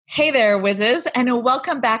Hey there, whizzes, and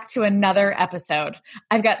welcome back to another episode.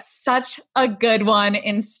 I've got such a good one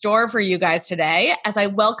in store for you guys today as I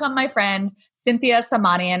welcome my friend Cynthia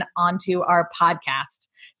Samanian onto our podcast.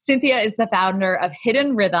 Cynthia is the founder of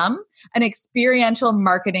Hidden Rhythm, an experiential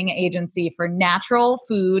marketing agency for natural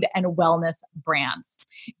food and wellness brands.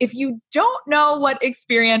 If you don't know what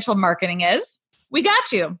experiential marketing is, we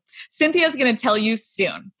got you. Cynthia is going to tell you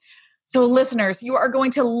soon. So listeners, you are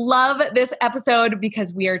going to love this episode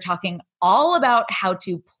because we are talking all about how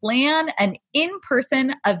to plan an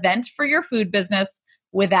in-person event for your food business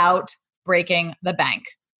without breaking the bank.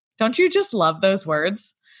 Don't you just love those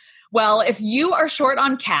words? Well, if you are short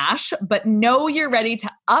on cash, but know you're ready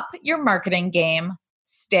to up your marketing game,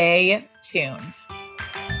 stay tuned.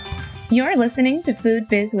 You're listening to Food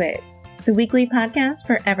Biz Wiz, the weekly podcast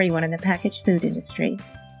for everyone in the packaged food industry.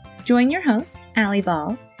 Join your host, Allie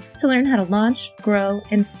Ball, to learn how to launch, grow,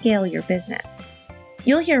 and scale your business.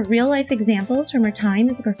 You'll hear real-life examples from her time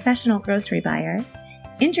as a professional grocery buyer,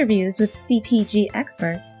 interviews with CPG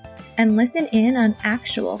experts, and listen in on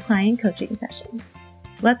actual client coaching sessions.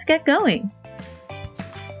 Let's get going.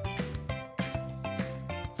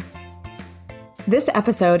 This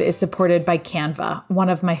episode is supported by Canva, one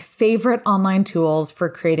of my favorite online tools for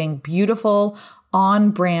creating beautiful,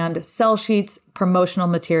 on-brand sell sheets, promotional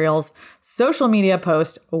materials, social media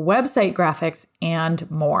posts, website graphics,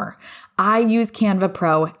 and more. I use Canva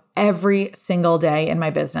Pro every single day in my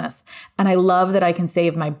business, and I love that I can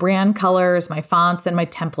save my brand colors, my fonts, and my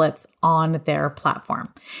templates on their platform.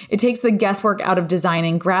 It takes the guesswork out of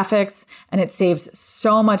designing graphics, and it saves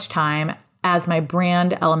so much time as my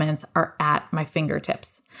brand elements are at my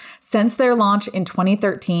fingertips. Since their launch in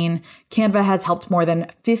 2013, Canva has helped more than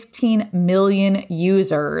 15 million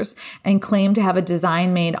users and claim to have a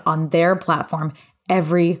design made on their platform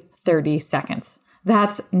every 30 seconds.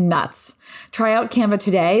 That's nuts. Try out Canva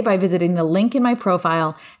today by visiting the link in my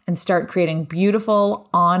profile and start creating beautiful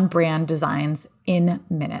on-brand designs in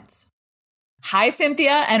minutes. Hi,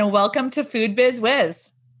 Cynthia, and welcome to Food Biz Wiz.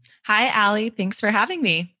 Hi, Allie. Thanks for having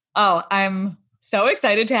me. Oh, I'm so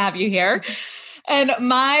excited to have you here. And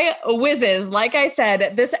my whizzes, like I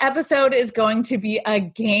said, this episode is going to be a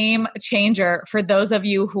game changer for those of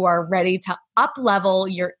you who are ready to up-level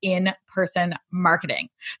your in-person marketing.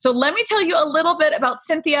 So let me tell you a little bit about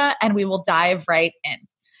Cynthia, and we will dive right in.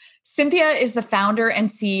 Cynthia is the founder and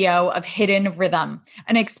CEO of Hidden Rhythm,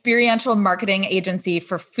 an experiential marketing agency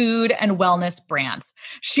for food and wellness brands.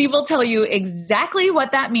 She will tell you exactly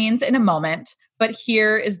what that means in a moment, but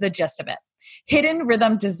here is the gist of it. Hidden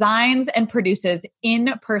Rhythm designs and produces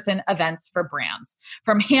in-person events for brands.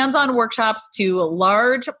 From hands-on workshops to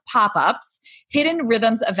large pop-ups, Hidden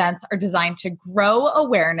Rhythm's events are designed to grow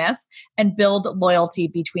awareness and build loyalty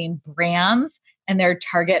between brands and their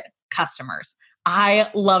target customers. I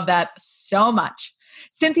love that so much.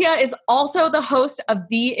 Cynthia is also the host of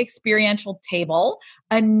The Experiential Table,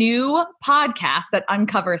 a new podcast that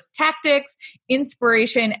uncovers tactics,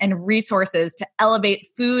 inspiration, and resources to elevate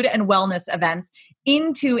food and wellness events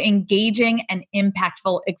into engaging and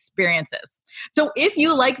impactful experiences. So if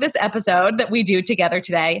you like this episode that we do together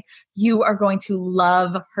today, you are going to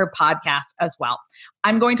love her podcast as well.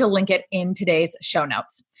 I'm going to link it in today's show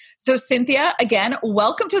notes. So Cynthia, again,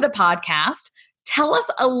 welcome to the podcast. Tell us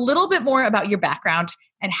a little bit more about your background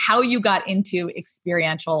and how you got into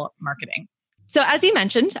experiential marketing. So as you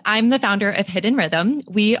mentioned, I'm the founder of Hidden Rhythm.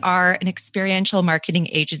 We are an experiential marketing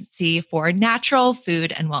agency for natural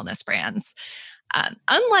food and wellness brands.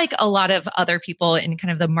 Unlike a lot of other people in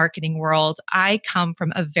kind of the marketing world, I come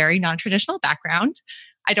from a very non-traditional background.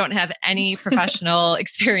 I don't have any professional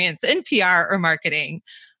experience in PR or marketing.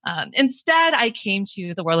 Instead, I came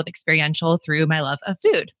to the world of experiential through my love of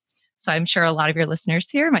food. So I'm sure a lot of your listeners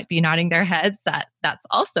here might be nodding their heads that that's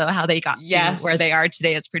also how they got to where they are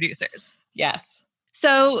today as producers. Yes.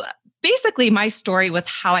 So basically my story with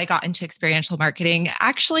how I got into experiential marketing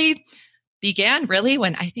actually began really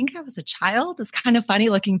when I think I was a child. It's kind of funny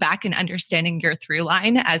looking back and understanding your through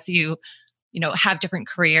line as you have different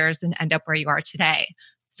careers and end up where you are today.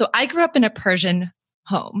 So I grew up in a Persian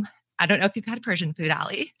home. I don't know if you've had Persian food,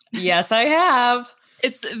 Allie. Yes, I have.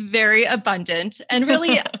 It's very abundant. And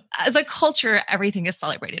really, as a culture, everything is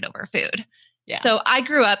celebrated over food. Yeah. So I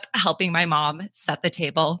grew up helping my mom set the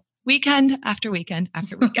table weekend after weekend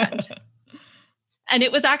after weekend. And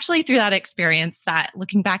it was actually through that experience that,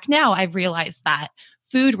 looking back now, I've realized that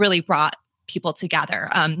food really brought people together.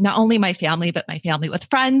 Not only my family, but my family with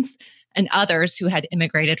friends and others who had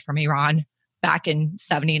immigrated from Iran back in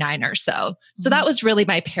 79 or so. So that was really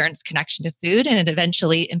my parents' connection to food, and it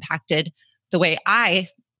eventually impacted the way I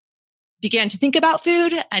began to think about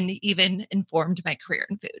food and even informed my career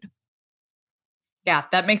in food. Yeah,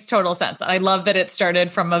 that makes total sense. I love that it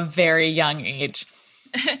started from a very young age.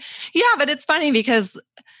 Yeah, but it's funny because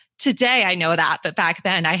today I know that, but back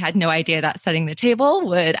then I had no idea that setting the table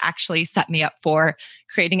would actually set me up for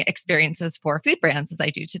creating experiences for food brands as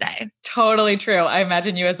I do today. Totally true. I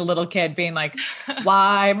imagine you as a little kid being like,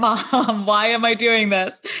 why, mom? Why am I doing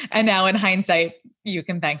this? And now in hindsight, you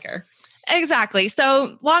can thank her. Exactly.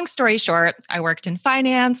 So long story short, I worked in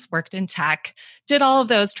finance, worked in tech, did all of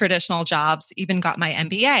those traditional jobs, even got my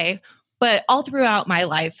MBA. But all throughout my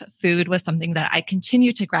life, food was something that I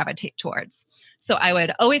continued to gravitate towards. So I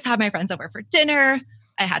would always have my friends over for dinner.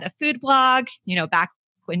 I had a food blog, back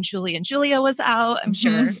when Julie and Julia was out. I'm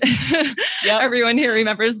sure everyone here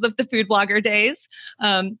remembers the food blogger days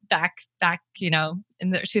back, in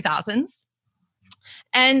the 2000s.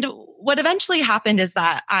 And what eventually happened is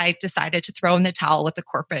that I decided to throw in the towel with the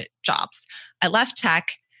corporate jobs. I left tech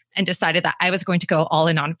and decided that I was going to go all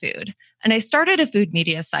in on food. And I started a food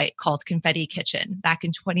media site called Confetti Kitchen back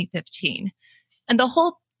in 2015. And the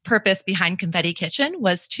whole purpose behind Confetti Kitchen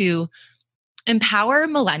was to empower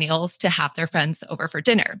millennials to have their friends over for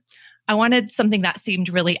dinner. I wanted something that seemed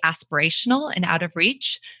really aspirational and out of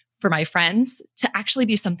reach for my friends to actually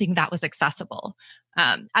be something that was accessible.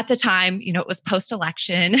 At the time, it was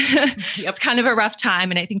post-election. It was kind of a rough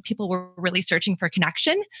time. And I think people were really searching for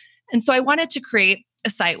connection. And so I wanted to create a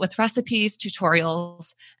site with recipes,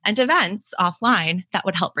 tutorials, and events offline that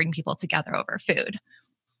would help bring people together over food.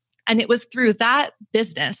 And it was through that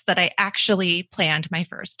business that I actually planned my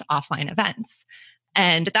first offline events.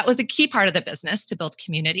 And that was a key part of the business to build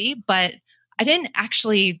community, but I didn't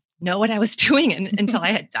actually know what I was doing until I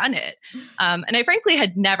had done it. And I frankly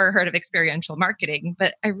had never heard of experiential marketing,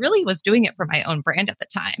 but I really was doing it for my own brand at the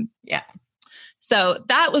time. Yeah. So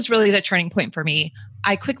that was really the turning point for me.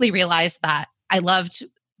 I quickly realized that I loved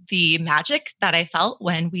the magic that I felt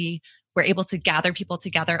when we were able to gather people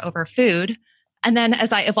together over food. And then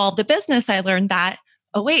as I evolved the business, I learned that,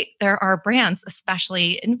 oh, wait, there are brands,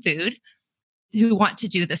 especially in food, who want to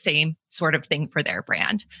do the same sort of thing for their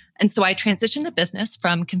brand. And so I transitioned the business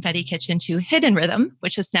from Confetti Kitchen to Hidden Rhythm,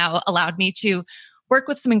 which has now allowed me to work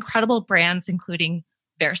with some incredible brands, including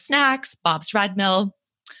Bare Snacks, Bob's Red Mill.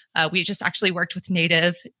 We just actually worked with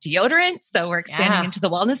Native Deodorant. So we're expanding into the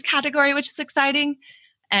wellness category, which is exciting.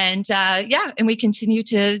 And and we continue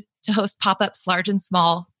to host pop-ups large and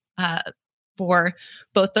small for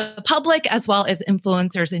both the public as well as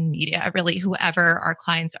influencers in media, really whoever our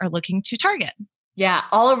clients are looking to target. Yeah,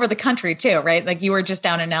 all over the country too, right? Like you were just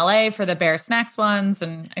down in LA for the Bare Snacks ones,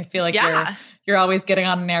 and I feel like you're always getting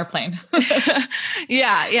on an airplane.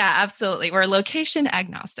 Yeah, absolutely. We're location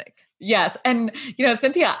agnostic. Yes. And,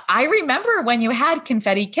 Cynthia, I remember when you had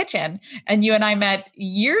Confetti Kitchen and you and I met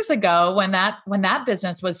years ago when that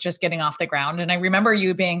business was just getting off the ground. And I remember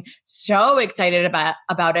you being so excited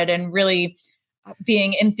about it and really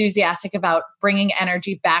being enthusiastic about bringing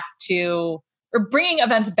energy back or bringing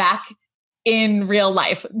events back in real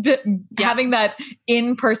life, having that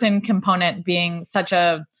in-person component being such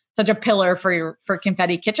a pillar for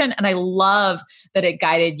Confetti Kitchen. And I love that it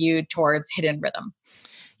guided you towards Hidden Rhythm.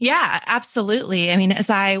 Yeah, absolutely. I mean, as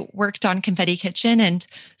I worked on Confetti Kitchen and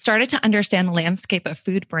started to understand the landscape of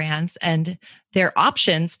food brands and their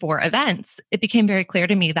options for events, it became very clear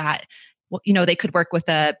to me that, they could work with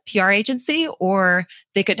a PR agency or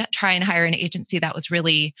they could try and hire an agency that was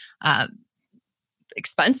really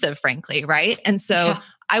expensive, frankly, right? And so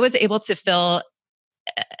I was able to fill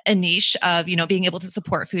a niche of, being able to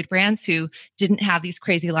support food brands who didn't have these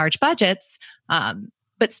crazy large budgets,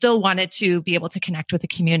 but still wanted to be able to connect with the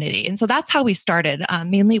community. And so that's how we started,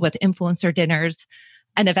 mainly with influencer dinners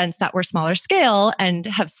and events that were smaller scale, and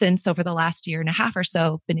have since, over the last year and a half or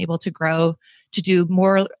so, been able to grow to do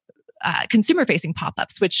more consumer-facing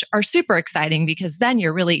pop-ups, which are super exciting because then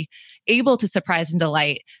you're really able to surprise and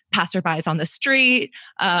delight passerbys on the street,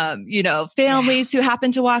 families who happen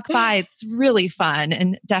to walk by. It's really fun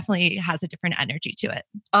and definitely has a different energy to it.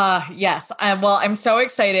 Yes. Well, I'm so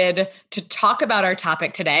excited to talk about our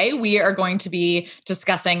topic today. We are going to be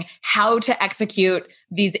discussing how to execute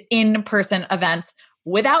these in-person events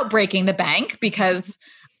without breaking the bank, because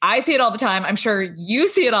I see it all the time. I'm sure you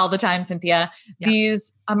see it all the time, Cynthia. Yeah.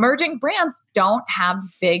 These emerging brands don't have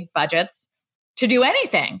big budgets to do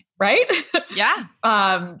anything, right? Yeah.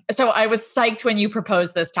 So I was psyched when you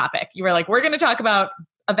proposed this topic. You were like, we're going to talk about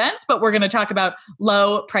events, but we're going to talk about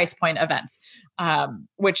low price point events,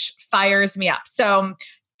 which fires me up. So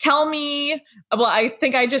tell me, well, I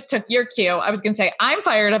think I just took your cue. I was going to say, I'm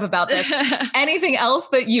fired up about this. Anything else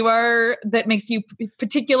that makes you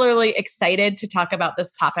particularly excited to talk about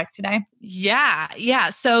this topic today? Yeah.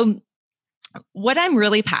 So what I'm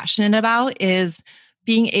really passionate about is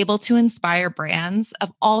being able to inspire brands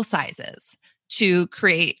of all sizes to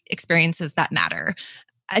create experiences that matter.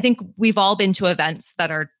 I think we've all been to events that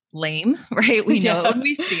are lame, right? We know when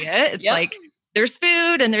we see it. It's like there's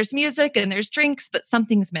food and there's music and there's drinks, but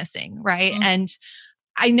something's missing, right? Mm-hmm. And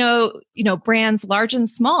I know, brands large and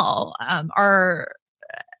small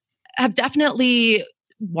have definitely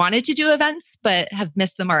wanted to do events, but have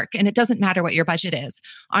missed the mark. And it doesn't matter what your budget is.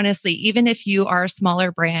 Honestly, even if you are a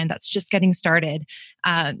smaller brand that's just getting started,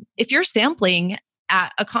 if you're sampling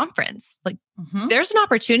at a conference, like there's an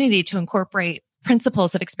opportunity to incorporate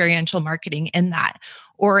principles of experiential marketing in that.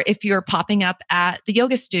 Or if you're popping up at the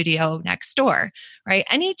yoga studio next door, right?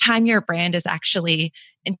 Anytime your brand is actually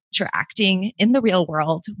interacting in the real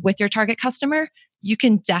world with your target customer, you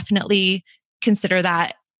can definitely consider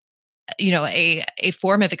that a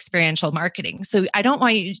form of experiential marketing. So I don't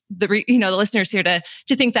want you, the listeners here to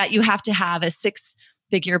think that you have to have a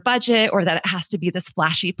 6-figure budget or that it has to be this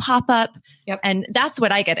flashy pop-up. Yep. And that's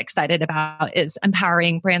what I get excited about, is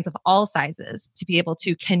empowering brands of all sizes to be able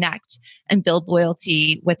to connect and build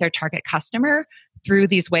loyalty with their target customer through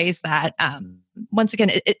these ways that, once again,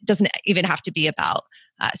 it doesn't even have to be about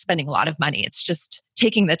spending a lot of money. It's just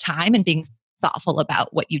taking the time and being thoughtful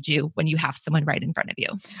about what you do when you have someone right in front of you.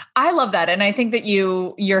 I love that. And I think that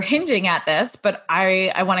you're hinging at this, but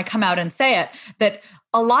I want to come out and say it, that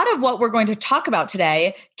a lot of what we're going to talk about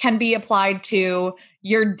today can be applied to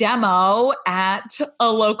your demo at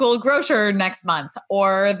a local grocer next month,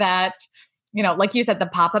 or that, like you said, the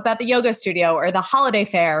pop-up at the yoga studio or the holiday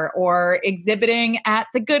fair, or exhibiting at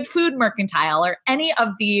the Good Food Mercantile, or any of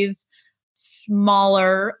these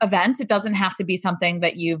smaller events. It doesn't have to be something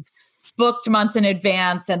that you've booked months in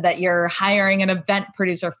advance and that you're hiring an event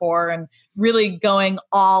producer for and really going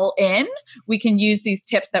all in. We can use these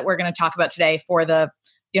tips that we're going to talk about today for the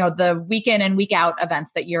week in and week out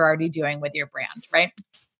events that you're already doing with your brand, right?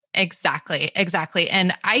 Exactly.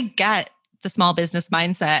 And I get the small business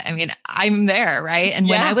mindset. I mean, I'm there, right? And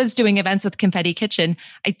when I was doing events with Confetti Kitchen,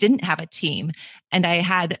 I didn't have a team and I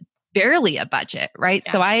had barely a budget, right?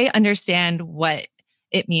 Yeah. So I understand what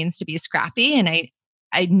it means to be scrappy. And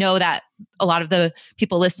I know that a lot of the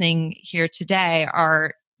people listening here today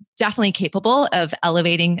are definitely capable of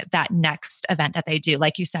elevating that next event that they do.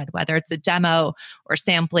 Like you said, whether it's a demo or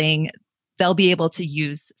sampling, they'll be able to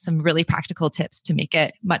use some really practical tips to make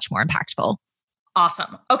it much more impactful.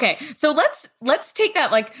 Awesome. Okay. So let's take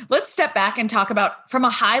that, let's step back and talk about from a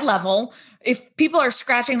high level. If people are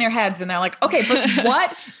scratching their heads and they're like, okay, but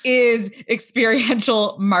what is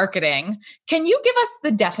experiential marketing? Can you give us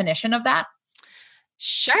the definition of that?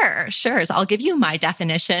 Sure. So I'll give you my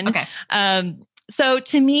definition. Okay. So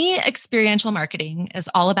to me, experiential marketing is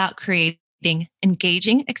all about creating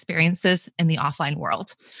engaging experiences in the offline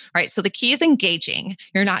world, right? So the key is engaging.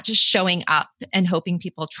 You're not just showing up and hoping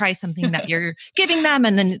people try something that you're giving them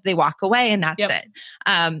and then they walk away and that's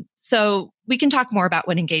it. So we can talk more about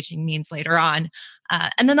what engaging means later on.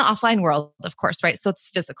 And then the offline world, of course, right? So it's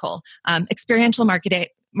physical. Experiential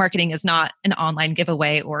marketing is not an online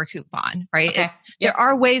giveaway or a coupon, right? Okay. There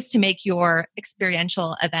are ways to make your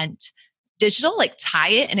experiential event digital, like tie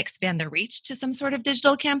it and expand the reach to some sort of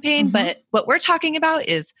digital campaign. Mm-hmm. But what we're talking about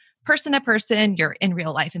is person to person, you're in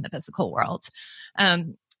real life in the physical world.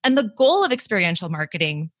 And the goal of experiential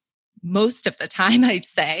marketing, most of the time, I'd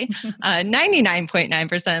say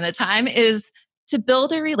 99.9% of the time, is to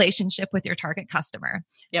build a relationship with your target customer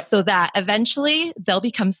so that eventually they'll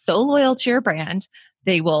become so loyal to your brand,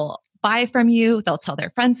 they will buy from you, they'll tell their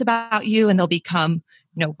friends about you, and they'll become,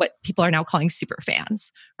 what people are now calling super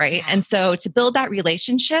fans, right? Yeah. And so to build that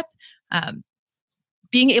relationship,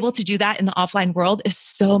 being able to do that in the offline world is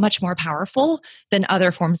so much more powerful than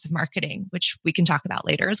other forms of marketing, which we can talk about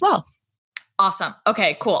later as well. Awesome.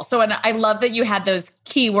 Okay, cool. So, and I love that you had those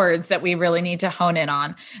keywords that we really need to hone in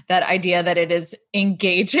on. That idea that it is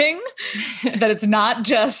engaging, that it's not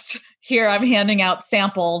just here, I'm handing out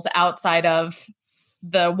samples outside of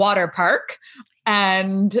the water park,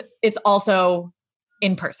 and it's also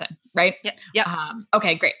in person, right? Yep.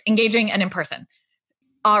 Okay, great. Engaging and in person.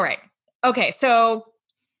 All right. Okay, so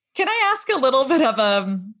can I ask a little bit of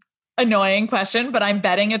an annoying question, but I'm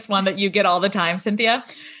betting it's one that you get all the time, Cynthia?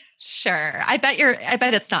 Sure. I bet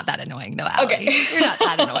it's not that annoying though, Allie. Okay. You're not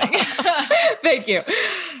that annoying. Thank you.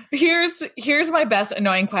 Here's my best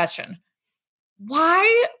annoying question.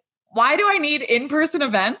 Why why do I need in-person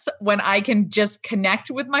events when I can just connect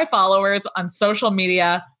with my followers on social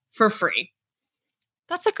media for free?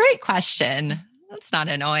 That's a great question. That's not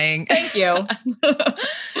annoying. Thank you.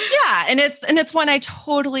 Yeah. And it's one I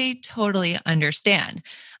totally understand.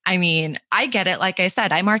 I mean, I get it. Like I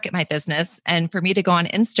said, I market my business, and for me to go on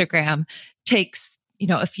Instagram takes,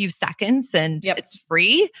 a few seconds, and it's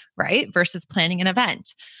free, right? Versus planning an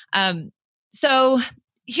event. So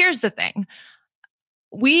here's the thing.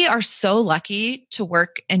 We are so lucky to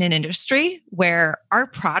work in an industry where our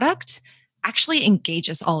product actually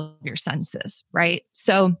engages all of your senses, right?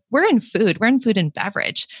 So we're in food and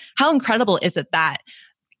beverage. How incredible is it that,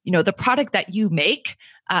 the product that you make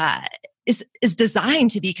is designed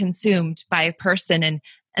to be consumed by a person, and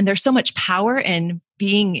there's so much power in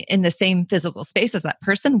being in the same physical space as that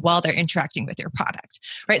person while they're interacting with your product,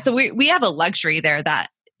 right? So we have a luxury there that,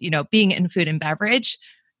 being in food and beverage,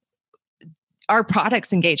 our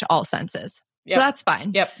products engage all senses. So that's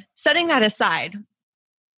fine. Setting that aside,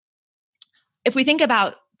 if we think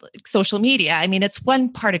about social media, I mean, it's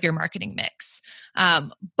one part of your marketing mix.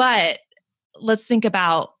 But let's think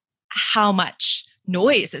about how much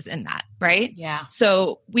noise is in that, right? Yeah.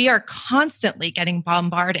 So we are constantly getting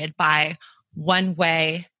bombarded by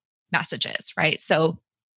one-way messages, right? So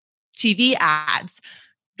TV ads,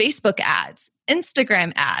 Facebook ads,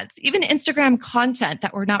 Instagram ads, even Instagram content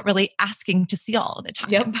that we're not really asking to see all the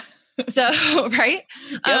time. So, right.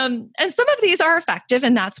 And some of these are effective,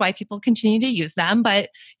 and that's why people continue to use them. But,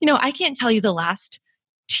 I can't tell you the last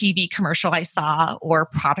TV commercial I saw or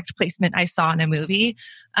product placement I saw in a movie.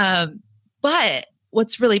 But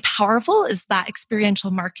what's really powerful is that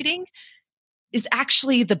experiential marketing is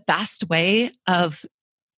actually the best way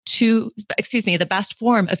the best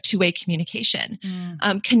form of two-way communication.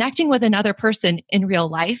 Connecting with another person in real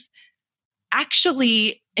life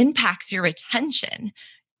actually impacts your attention.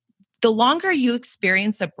 The longer you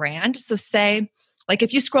experience a brand, so say, like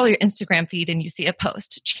if you scroll your Instagram feed and you see a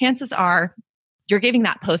post, chances are you're giving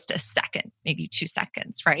that post a second, maybe 2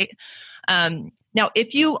 seconds, right? Now,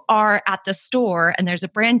 if you are at the store and there's a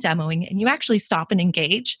brand demoing and you actually stop and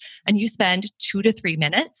engage and you spend 2 to 3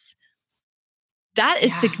 minutes, that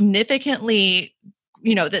is significantly,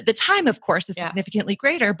 the time, of course, is significantly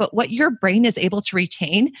greater, but what your brain is able to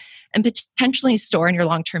retain and potentially store in your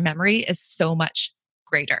long-term memory is so much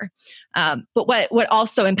greater. But what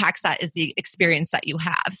also impacts that is the experience that you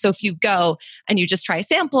have. So if you go and you just try a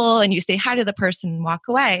sample and you say hi to the person and walk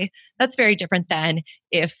away, that's very different than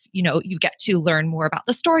if, you get to learn more about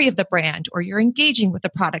the story of the brand, or you're engaging with the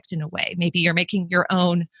product in a way. Maybe you're making your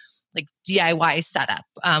own like DIY setup,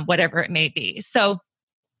 whatever it may be. So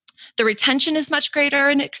the retention is much greater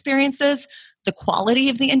in experiences, the quality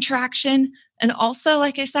of the interaction, and also,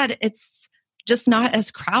 like I said, it's just not as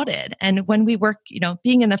crowded. And when we work,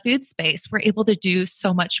 being in the food space, we're able to do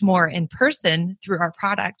so much more in person through our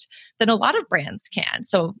product than a lot of brands can.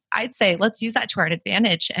 So I'd say let's use that to our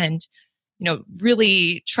advantage and,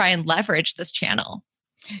 really try and leverage this channel.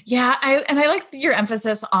 Yeah, I like your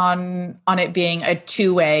emphasis on it being a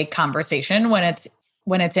two-way conversation when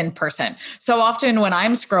it's in person. So often when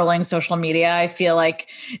I'm scrolling social media, I feel like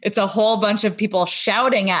it's a whole bunch of people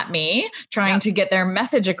shouting at me, trying to get their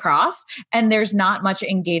message across, and there's not much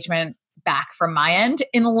engagement back from my end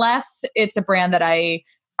unless it's a brand that I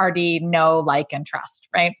already know, like, and trust,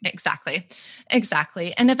 right? Exactly.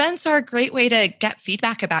 And events are a great way to get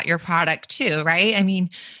feedback about your product too, right? I mean,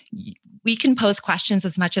 we can post questions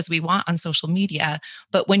as much as we want on social media,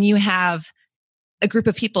 but when you have a group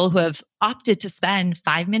of people who have opted to spend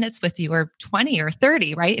 5 minutes with you, or 20 or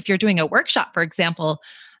 30, right? If you're doing a workshop, for example,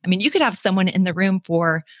 I mean, you could have someone in the room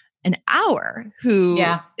for an hour who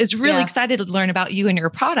is really excited to learn about you and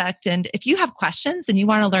your product. And if you have questions and you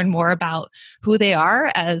want to learn more about who they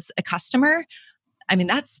are as a customer, I mean,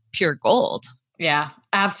 that's pure gold. Yeah,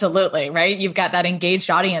 absolutely. Right. You've got that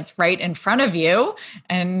engaged audience right in front of you.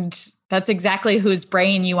 And that's exactly whose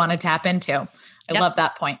brain you want to tap into. I love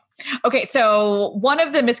that point. Okay. So one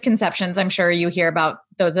of the misconceptions I'm sure you hear about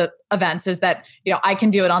those events is that, I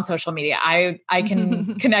can do it on social media. I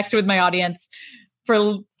can connect with my audience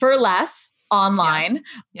for less online.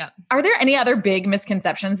 Yeah. Are there any other big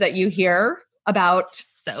misconceptions that you hear about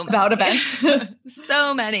events?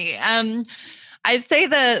 So many. I'd say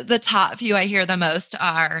the top few I hear the most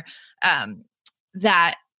are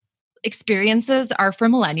that experiences are for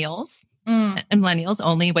millennials. And millennials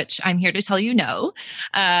only, which I'm here to tell you no.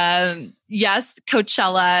 Yes,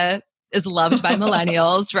 Coachella is loved by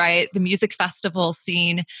millennials, right? The music festival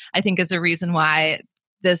scene, I think, is a reason why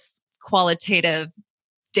this qualitative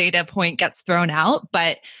data point gets thrown out.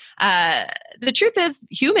 But the truth is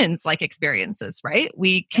humans like experiences, right?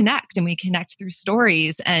 We connect and we connect through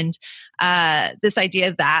stories. And this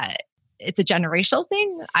idea that it's a generational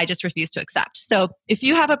thing, I just refuse to accept. So if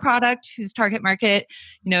you have a product whose target market,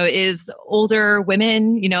 is older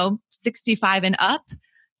women, 65 and up,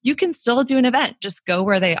 you can still do an event. Just go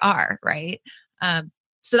where they are, right?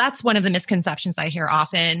 So that's one of the misconceptions I hear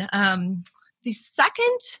often. The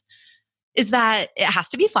second is that it has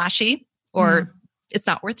to be flashy or it's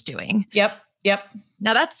not worth doing. Yep.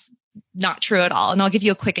 Now that's not true at all. And I'll give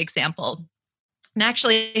you a quick example. I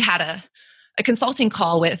actually had a consulting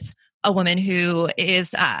call with a woman who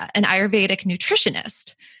is an Ayurvedic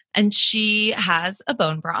nutritionist, and she has a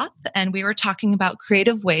bone broth. And we were talking about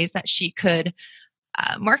creative ways that she could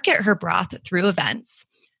market her broth through events.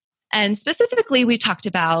 And specifically, we talked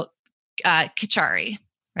about Khichdi,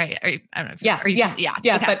 right? I don't know. Yeah.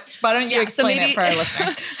 Okay. But why don't you explain it for our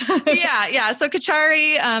listeners? Yeah. So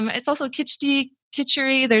Khichdi, it's also Khichdi.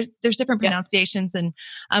 There's different pronunciations and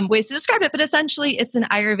ways to describe it, but essentially, it's an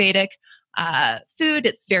Ayurvedic food.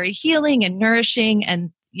 It's very healing and nourishing,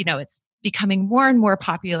 and it's becoming more and more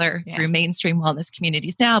popular through mainstream wellness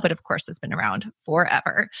communities now, but of course, it's been around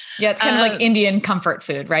forever. Yeah, it's kind of like Indian comfort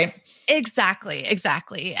food, right? Exactly.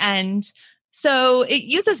 And so it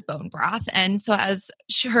uses bone broth. And so as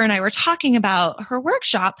her and I were talking about her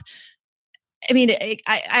workshop, I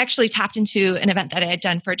actually tapped into an event that I had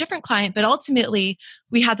done for a different client, but ultimately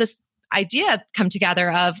we had this idea come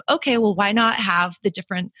together of, okay, well, why not have the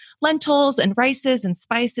different lentils and rices and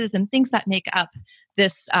spices and things that make up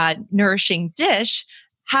this nourishing dish,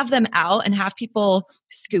 have them out and have people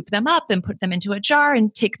scoop them up and put them into a jar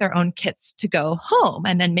and take their own kits to go home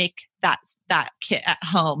and then make that kit at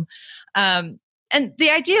home. And the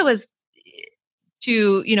idea was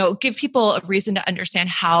to, give people a reason to understand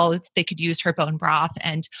how they could use her bone broth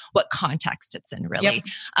and what context it's in, really.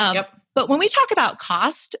 Yep. But when we talk about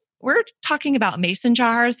cost, we're talking about mason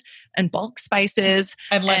jars and bulk spices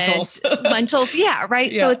and lentils. Lentils, yeah,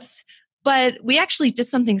 right. Yeah. But we actually did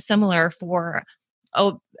something similar for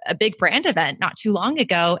a big brand event not too long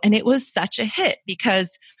ago, and it was such a hit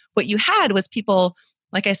because what you had was people,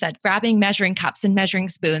 like I said, grabbing measuring cups and measuring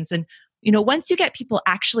spoons. And once you get people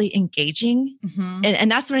actually engaging,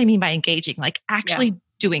 and that's what I mean by engaging, like actually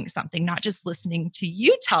doing something, not just listening to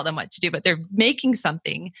you tell them what to do, but they're making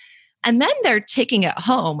something. And then they're taking it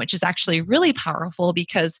home, which is actually really powerful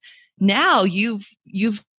because now you've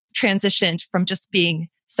transitioned from just being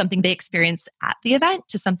something they experience at the event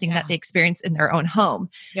to something that they experience in their own home.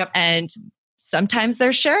 Yep. And sometimes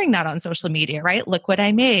they're sharing that on social media, right? Look what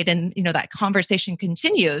I made. And, that conversation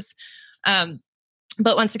continues.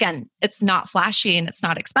 But once again, it's not flashy and it's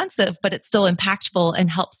not expensive, but it's still impactful and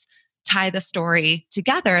helps tie the story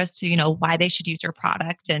together as to, why they should use your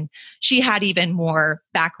product. And she had even more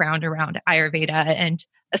background around Ayurveda and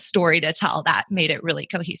a story to tell that made it really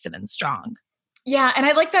cohesive and strong. Yeah. And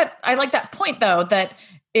I like that point though, that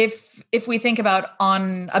if we think about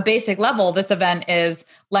on a basic level, this event is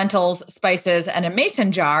lentils, spices, and a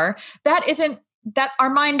mason jar, that our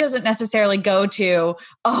mind doesn't necessarily go to,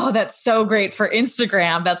 oh, that's so great for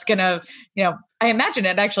Instagram. That's going to, I imagine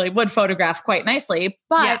it actually would photograph quite nicely,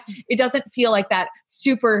 but it doesn't feel like that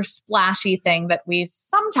super splashy thing that we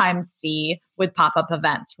sometimes see with pop-up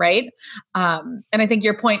events, right? And I think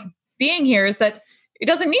your point being here is that it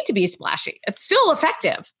doesn't need to be splashy. It's still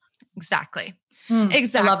effective. Exactly.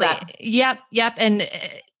 Exactly. I love that. Yep. And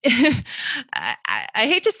I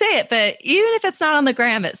hate to say it, but even if it's not on the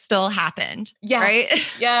gram, it still happened. Yes.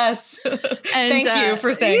 Right? Yes. Thank you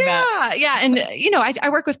for saying that. Yeah. And, I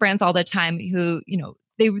work with brands all the time who,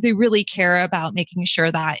 they really care about making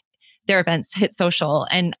sure that their events hit social.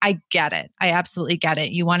 And I get it. I absolutely get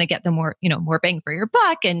it. You want to get the more bang for your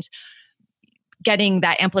buck, and getting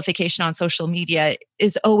that amplification on social media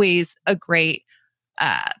is always a great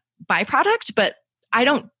byproduct, but I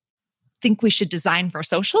don't think we should design for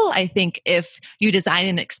social. I think if you design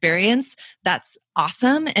an experience that's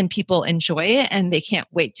awesome and people enjoy it and they can't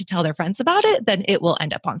wait to tell their friends about it, then it will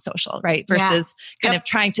end up on social, right? Versus kind of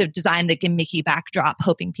trying to design the gimmicky backdrop,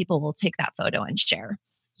 hoping people will take that photo and share.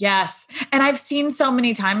 Yes. And I've seen so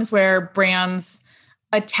many times where brands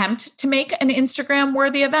attempt to make an Instagram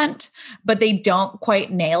worthy event, but they don't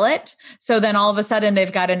quite nail it. So then all of a sudden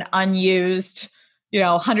they've got an unused,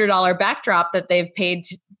 $100 backdrop that they've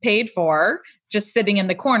paid for just sitting in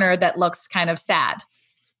the corner that looks kind of sad.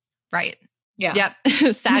 Right. Yeah.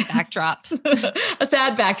 Yep. Sad backdrop. A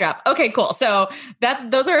sad backdrop. Okay, cool. So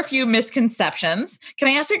those are a few misconceptions. Can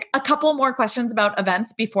I ask you a couple more questions about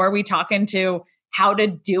events before we talk into how to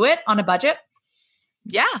do it on a budget?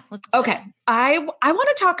 Yeah. Okay. I want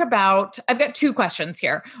to talk about, I've got two questions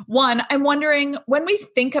here. One, I'm wondering, when we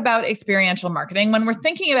think about experiential marketing, when we're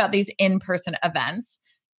thinking about these in-person events,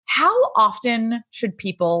 how often should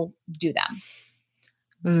people do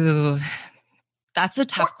them? Ooh, that's a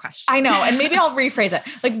tough question. I know. And maybe I'll rephrase it.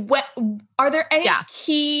 Like, what are there any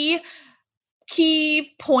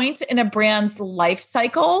key points in a brand's life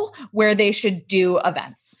cycle where they should do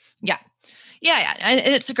events? Yeah. And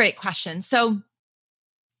it's a great question. So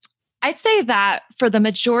I'd say that for the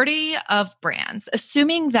majority of brands,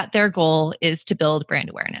 assuming that their goal is to build brand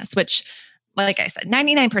awareness, which, like I said,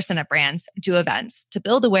 99% of brands do events to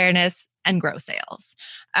build awareness and grow sales.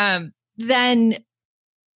 Then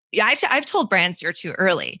I've told brands you're too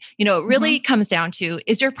early. It really comes down to,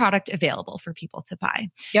 is your product available for people to buy?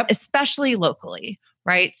 Yep. Especially locally,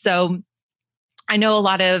 right? So I know a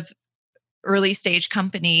lot of early stage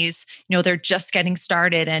companies, they're just getting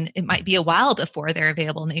started and it might be a while before they're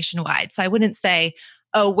available nationwide. So I wouldn't say,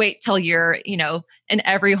 oh, wait till you're, in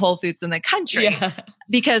every Whole Foods in the country. Yeah.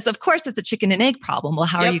 Because of course it's a chicken and egg problem. Well,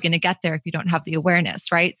 how are you going to get there if you don't have the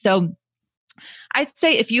awareness, right? So I'd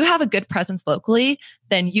say if you have a good presence locally,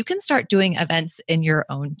 then you can start doing events in your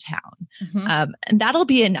own town. And that'll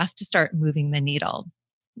be enough to start moving the needle.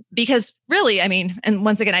 Because really, and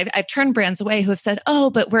once again, I've turned brands away who have said, oh,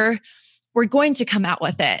 but we're going to come out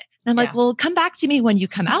with it. And I'm like, well, come back to me when you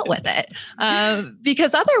come out with it.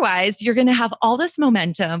 Because otherwise you're going to have all this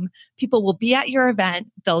momentum. People will be at your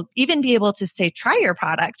event. They'll even be able to say, try your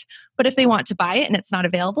product. But if they want to buy it and it's not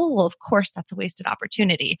available, well, of course, that's a wasted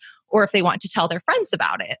opportunity. Or if they want to tell their friends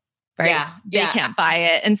about it, right? They can't buy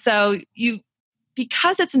it. And so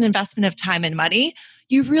because it's an investment of time and money,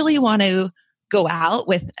 you really want to go out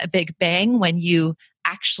with a big bang when you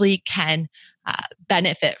actually can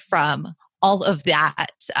benefit from all of that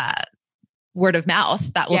word of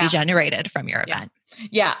mouth that will be generated from your event.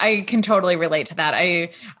 Yeah, I can totally relate to that.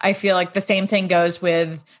 I feel like the same thing goes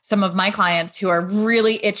with some of my clients who are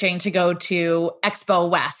really itching to go to Expo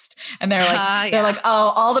West. And they're like,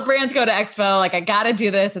 oh, all the brands go to Expo. Like, I got to do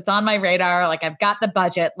this. It's on my radar. Like, I've got the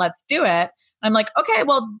budget. Let's do it. I'm like, okay,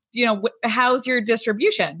 well, how's your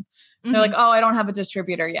distribution? They're like, oh, I don't have a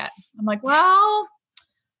distributor yet. I'm like, well,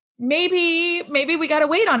 maybe we got to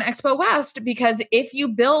wait on Expo West, because if you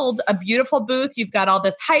build a beautiful booth, you've got all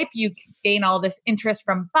this hype, you gain all this interest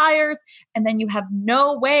from buyers, and then you have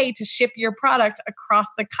no way to ship your product across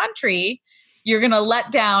the country, you're going to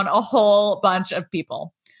let down a whole bunch of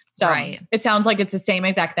people. So It sounds like it's the same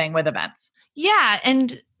exact thing with events. Yeah.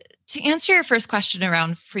 And to answer your first question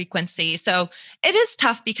around frequency, so it is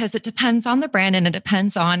tough because it depends on the brand and it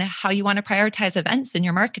depends on how you want to prioritize events in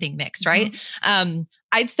your marketing mix, right?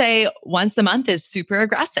 I'd say once a month is super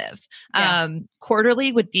aggressive.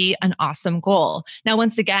 Quarterly would be an awesome goal. Now,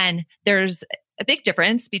 once again, there's a big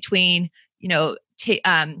difference between,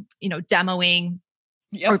 demoing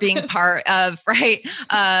or being part of,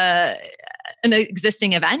 an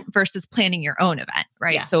existing event versus planning your own event,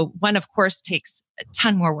 right? Yeah. So one, of course, takes a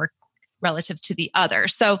ton more work relative to the other.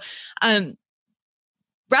 So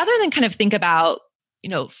rather than kind of think about,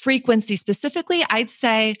 frequency specifically, I'd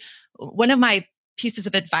say one of my pieces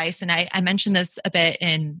of advice, and I mentioned this a bit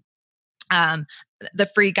in the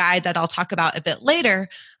free guide that I'll talk about a bit later,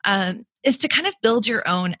 is to kind of build your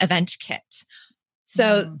own event kit.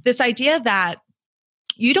 So this idea that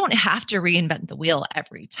you don't have to reinvent the wheel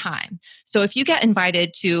every time. So if you get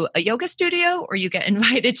invited to a yoga studio or you get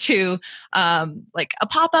invited to like a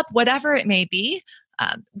pop-up, whatever it may be,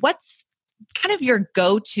 what's kind of your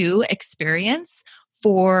go-to experience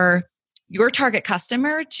for your target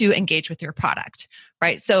customer to engage with your product,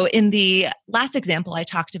 right? So in the last example I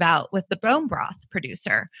talked about with the bone broth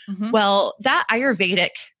producer, well, that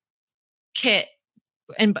Ayurvedic kit,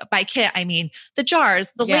 and by kit, I mean the jars,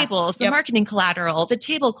 the labels, the marketing collateral, the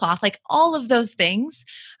tablecloth, like all of those things,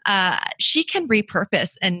 she can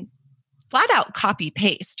repurpose and flat out copy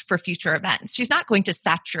paste for future events. She's not going to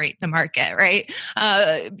saturate the market, right?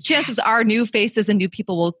 Chances are new faces and new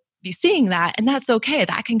people will be seeing that, and that's okay.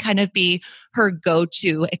 That can kind of be her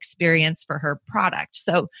go-to experience for her product.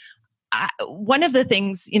 So one of the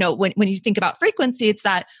things, when you think about frequency, it's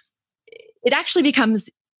that it actually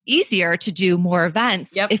becomes easier to do more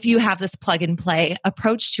events if you have this plug and play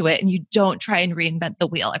approach to it and you don't try and reinvent the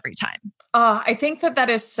wheel every time. I think that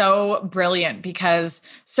is so brilliant, because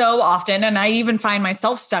so often, and I even find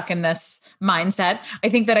myself stuck in this mindset, I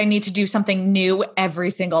think that I need to do something new every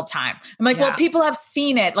single time. I'm like, well, people have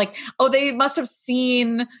seen it. Like, oh, they must have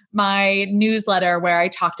seen my newsletter where I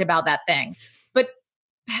talked about that thing. But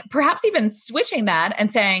perhaps even switching that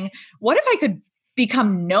and saying, what if I could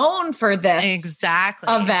become known for this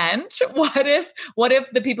exactly event? What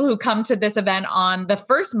if the people who come to this event on the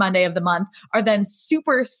first Monday of the month are then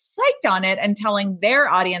super psyched on it and telling their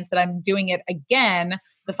audience that I'm doing it again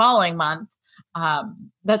the following month?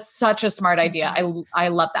 That's such a smart idea. I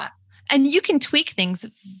love that. And you can tweak things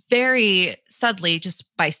very subtly just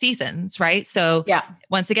by seasons, right? So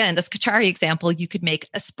once again, in this Katari example, you could make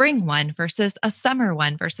a spring one versus a summer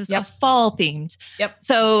one versus a fall themed.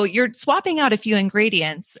 So you're swapping out a few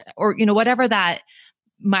ingredients or, whatever that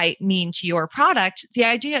might mean to your product. The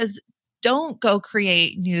idea is don't go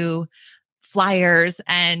create new flyers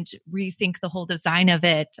and rethink the whole design of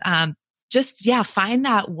it. Just find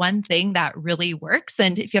that one thing that really works.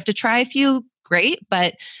 And if you have to try a few, great,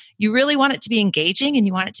 but you really want it to be engaging and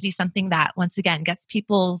you want it to be something that, once again, gets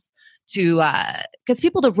people to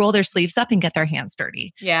roll their sleeves up and get their hands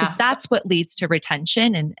dirty. Because that's what leads to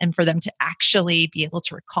retention and for them to actually be able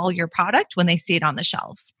to recall your product when they see it on the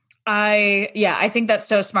shelves. I think that's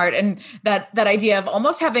so smart. And that idea of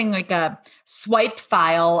almost having like a swipe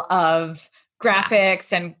file of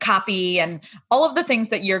graphics and copy and all of the things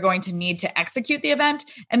that you're going to need to execute the event.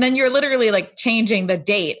 And then you're literally like changing the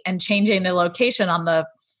date and changing the location on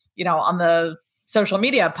the social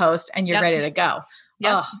media post and you're ready to go.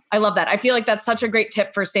 Oh, I love that. I feel like that's such a great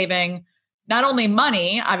tip for saving not only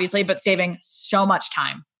money, obviously, but saving so much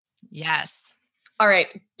time. Yes. All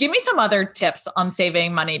right. Give me some other tips on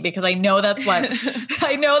saving money because I know that's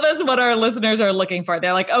what our listeners are looking for.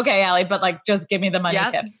 They're like, okay, Allie, but like, just give me the money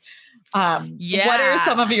tips. What are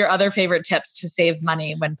some of your other favorite tips to save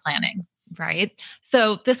money when planning? Right.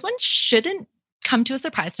 So this one shouldn't come to a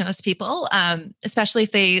surprise to most people, especially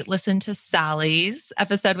if they listen to Sally's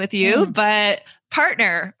episode with you, but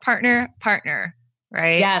partner,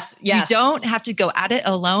 right? Yes. You don't have to go at it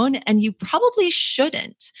alone and you probably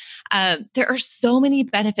shouldn't. There are so many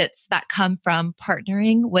benefits that come from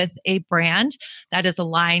partnering with a brand that is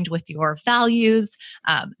aligned with your values,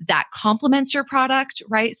 that complements your product,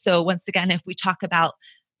 right? So once again, if we talk about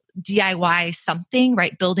DIY something,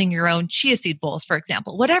 right? Building your own chia seed bowls, for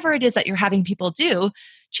example, whatever it is that you're having people do,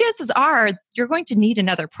 chances are you're going to need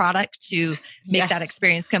another product to make that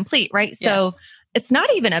experience complete, right? So it's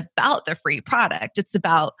not even about the free product. It's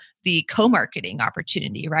about the co-marketing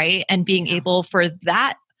opportunity, right? And being able for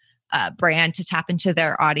that brand to tap into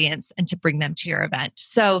their audience and to bring them to your event.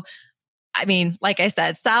 So, I mean, like I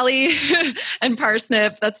said, Sally and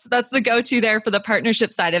Parsnip, that's the go-to there for the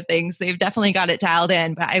partnership side of things. They've definitely got it dialed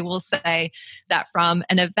in. But I will say that from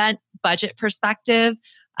an event budget perspective,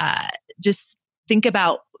 just think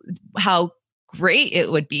about how great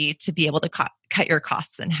it would be to be able to cut your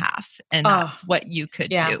costs in half. And that's what you could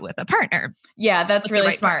do with a partner. Yeah, that's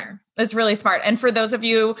really smart. Partner. That's really smart. And for those of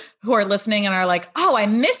you who are listening and are like, oh, I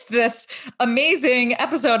missed this amazing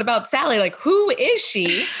episode about Sally. Like, who is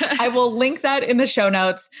she? I will link that in the show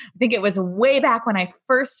notes. I think it was way back when I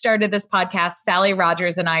first started this podcast. Sally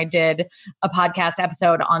Rogers and I did a podcast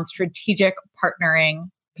episode on strategic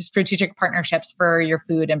partnerships for your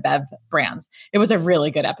food and bev brands. It was a really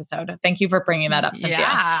good episode. Thank you for bringing that up, Cynthia.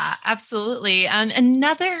 Yeah, absolutely.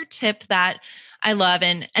 Another tip that I love,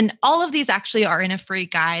 and all of these actually are in a free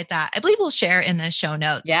guide that I believe we'll share in the show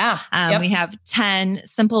notes. Yeah. We have 10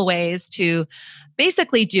 simple ways to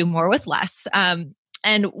basically do more with less.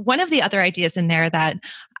 And one of the other ideas in there that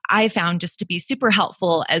I found just to be super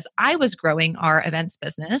helpful as I was growing our events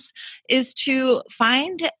business is to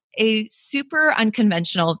find a super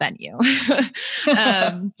unconventional venue.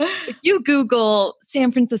 If you Google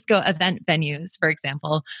San Francisco event venues, for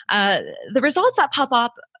example, the results that pop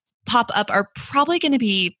up are probably going to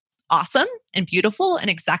be awesome and beautiful and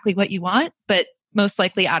exactly what you want, but most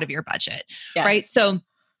likely out of your budget, right? So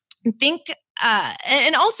think,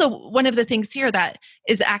 and also one of the things here that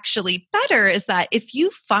is actually better is that if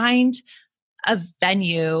you find a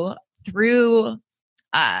venue through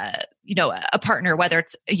a partner, whether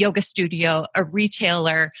it's a yoga studio, a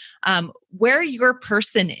retailer, where your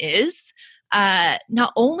person is,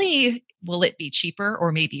 not only will it be cheaper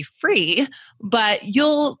or maybe free, but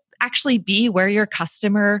you'll actually be where your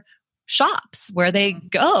customer shops, where they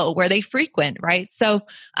go, where they frequent, right? So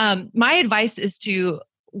my advice is to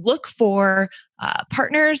look for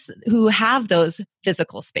partners who have those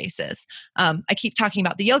physical spaces. I keep talking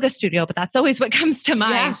about the yoga studio, but that's always what comes to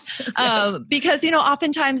mind. Yes. Because,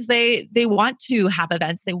 oftentimes they want to have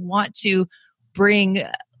events. They want to bring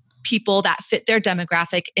people that fit their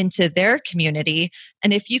demographic into their community.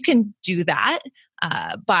 And if you can do that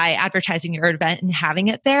by advertising your event and having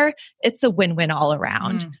it there, it's a win-win all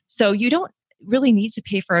around. So you don't really need to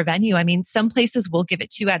pay for a venue. I mean, some places will give it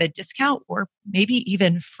to you at a discount or maybe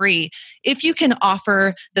even free if you can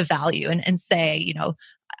offer the value and say,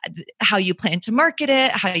 how you plan to market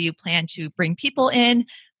it, how you plan to bring people in,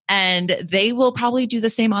 and they will probably do the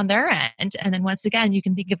same on their end. And then once again, you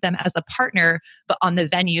can think of them as a partner, but on the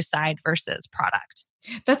venue side versus product.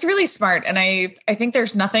 That's really smart. And I think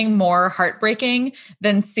there's nothing more heartbreaking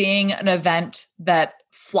than seeing an event that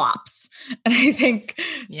flops. And I think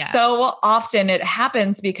so often it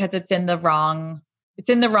happens because it's in the wrong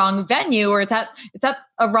venue, or it's at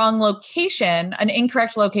a wrong location, an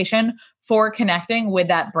incorrect location for connecting with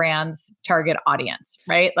that brand's target audience,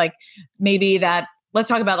 right? Like maybe let's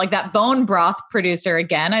talk about like that bone broth producer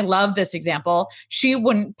again. I love this example. She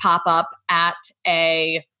wouldn't pop up at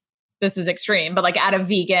this is extreme, but like at a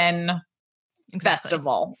vegan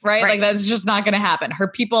festival, right? Like that's just not going to happen. Her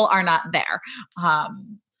people are not there.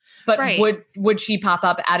 But would she pop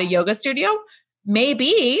up at a yoga studio?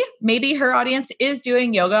 Maybe her audience is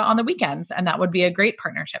doing yoga on the weekends, and that would be a great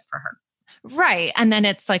partnership for her. Right. And then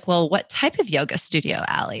it's like, well, what type of yoga studio,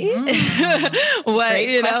 Allie?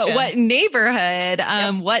 What neighborhood,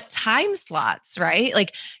 what time slots, right?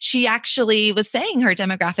 Like she actually was saying her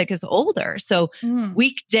demographic is older. So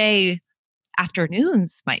weekday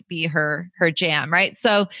afternoons might be her jam, right?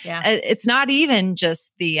 So it's not even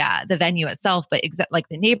just the venue itself, but like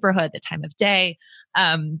the neighborhood, the time of day.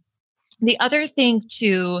 The other thing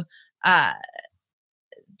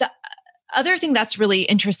that's really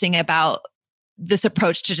interesting about this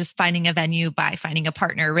approach to just finding a venue by finding a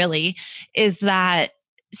partner really is that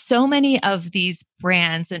so many of these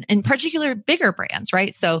brands, and in particular bigger brands,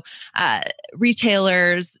 right? So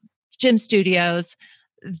retailers, gym studios,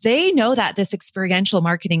 they know that this experiential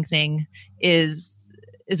marketing thing is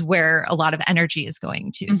where a lot of energy is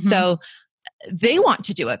going to. So they want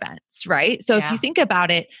to do events, right? So if you think about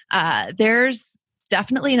it, there's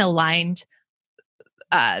definitely an aligned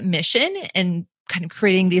mission and kind of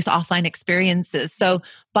creating these offline experiences. So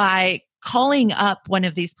by calling up one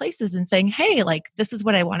of these places and saying, hey, like, this is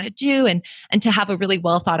what I want to do. And to have a really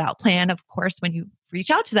well thought out plan, of course, when you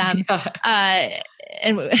reach out to them,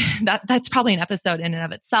 and that's probably an episode in and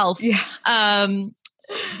of itself. The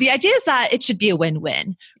idea is that it should be a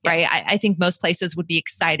win-win, right? I think most places would be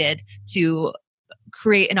excited to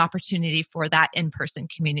create an opportunity for that in-person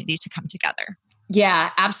community to come together. Yeah,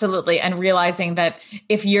 absolutely. And realizing that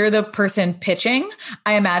if you're the person pitching,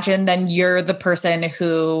 I imagine then you're the person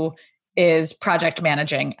who is project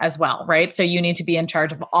managing as well, right? So you need to be in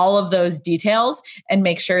charge of all of those details and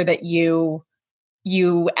make sure that you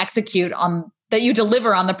execute on, that you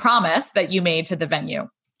deliver on the promise that you made to the venue.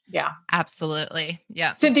 Yeah, absolutely.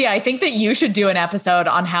 Yeah. Cynthia, I think that you should do an episode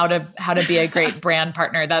on how to be a great brand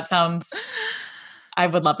partner. That sounds, I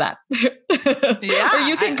would love that. Yeah. Or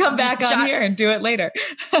you can come back on here and do it later.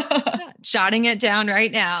 Jotting it down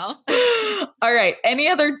right now. All right. Any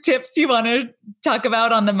other tips you want to talk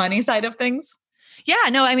about on the money side of things? Yeah,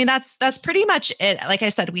 no, I mean, that's pretty much it. Like I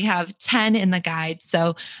said, we have 10 in the guide.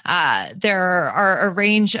 So there are a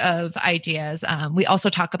range of ideas. We also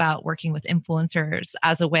talk about working with influencers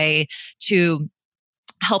as a way to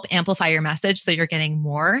help amplify your message so you're getting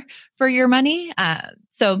more for your money.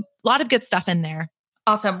 So a lot of good stuff in there.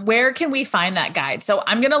 Awesome. Where can we find that guide? So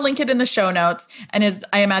I'm going to link it in the show notes. And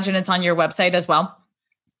I imagine it's on your website as well.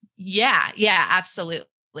 Yeah, absolutely.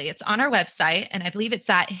 It's on our website, and I believe it's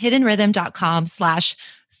at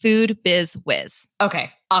hiddenrhythm.com/foodbizwiz.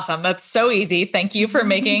 Okay, awesome. That's so easy. Thank you for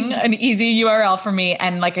making an easy URL for me.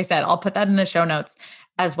 And like I said, I'll put that in the show notes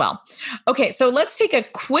as well. Okay, so let's take a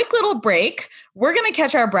quick little break. We're going to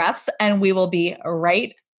catch our breaths, and we will be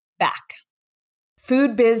right back.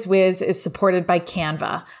 Food Biz Wiz is supported by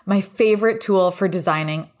Canva, my favorite tool for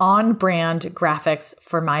designing on-brand graphics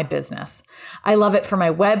for my business. I love it for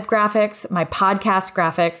my web graphics, my podcast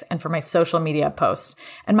graphics, and for my social media posts.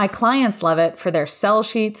 And my clients love it for their sell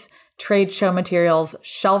sheets, trade show materials,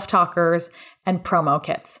 shelf talkers, and promo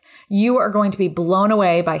kits. You are going to be blown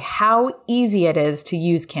away by how easy it is to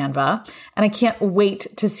use Canva, and I can't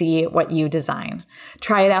wait to see what you design.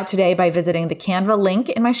 Try it out today by visiting the Canva link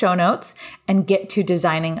in my show notes and get to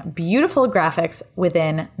designing beautiful graphics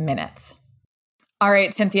within minutes. All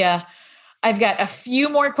right, Cynthia, I've got a few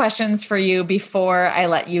more questions for you before I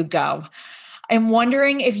let you go. I'm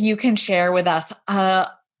wondering if you can share with us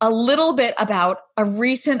a little bit about a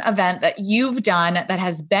recent event that you've done that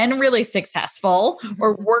has been really successful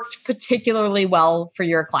or worked particularly well for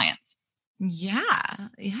your clients. Yeah.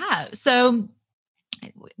 So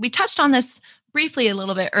we touched on this briefly a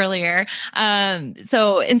little bit earlier.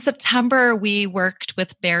 So in September, we worked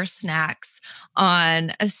with Bear Snacks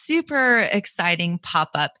on a super exciting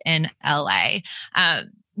pop-up in LA.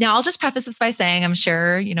 Now, I'll just preface this by saying, I'm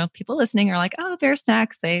sure, people listening are like, oh, Bear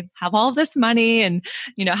Snacks, they have all this money and,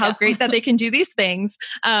 how great that they can do these things.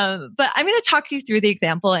 But I'm going to talk you through the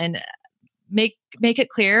example and make it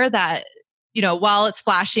clear that while it's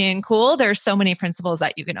flashy and cool, there's so many principles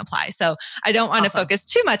that you can apply. So I don't want to focus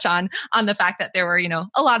too much on the fact that there were,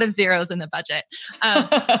 a lot of zeros in the budget.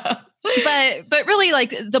 But really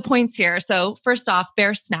like the points here. So first off,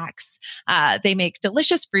 Bear Snacks, they make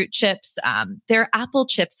delicious fruit chips. Their apple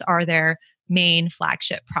chips are their main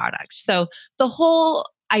flagship product. So the whole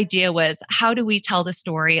idea was, how do we tell the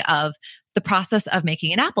story of the process of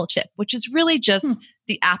making an apple chip, which is really just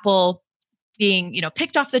the apple being,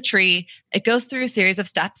 picked off the tree. It goes through a series of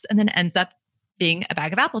steps and then ends up being a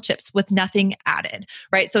bag of apple chips with nothing added,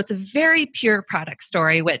 right? So it's a very pure product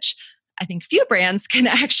story, which I think few brands can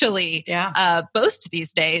actually boast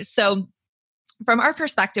these days. So from our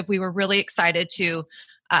perspective, we were really excited to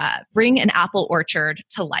bring an apple orchard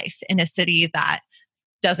to life in a city that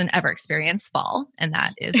doesn't ever experience fall, and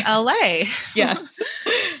that is LA. Yes.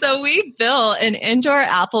 So we built an indoor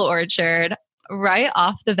apple orchard right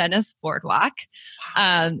off the Venice Boardwalk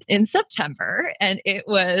in September, and it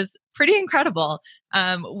was pretty incredible.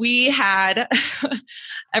 We had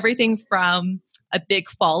everything from a big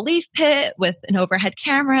fall leaf pit with an overhead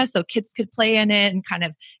camera so kids could play in it and kind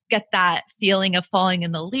of get that feeling of falling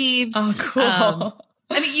in the leaves. Oh, cool.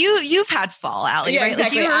 I mean, you've had fall, Allie, right?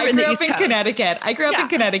 Exactly. Like I grew up in Connecticut. In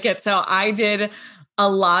Connecticut, so I did a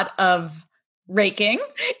lot of raking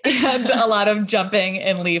and a lot of jumping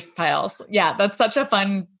in leaf piles. Yeah, that's such a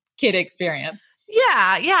fun kid experience.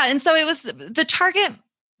 Yeah. And so it was the target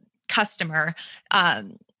customer.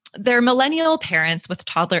 They're millennial parents with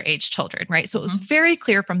toddler age children, right? So it was very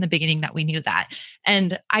clear from the beginning that we knew that.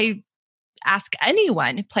 And I ask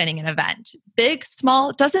anyone planning an event, big, small,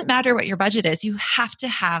 it doesn't matter what your budget is. You have to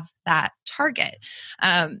have that target.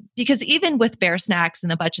 Because even with Bear Snacks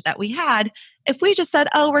and the budget that we had, if we just said,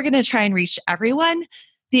 oh, we're going to try and reach everyone,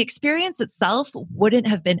 the experience itself wouldn't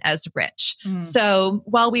have been as rich. So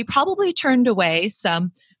while we probably turned away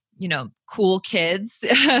some, cool kids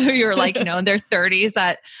who are like, in their 30s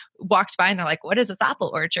that walked by and they're like, what is this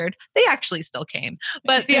apple orchard? They actually still came.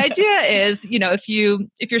 But the idea is, if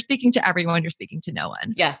you're speaking to everyone, you're speaking to no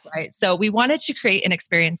one. Yes. Right. So we wanted to create an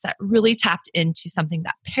experience that really tapped into something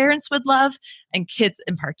that parents would love and kids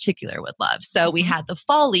in particular would love. So we had the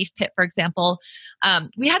fall leaf pit, for example.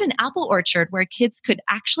 We had an apple orchard where kids could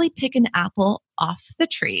actually pick an apple off the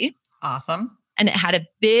tree. Awesome. And it had a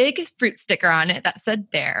big fruit sticker on it that said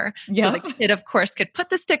Bear. So the kid, of course, could put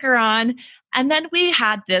the sticker on. And then we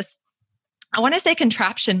had this, I want to say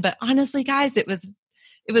contraption, but honestly, guys, it was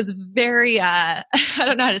very, I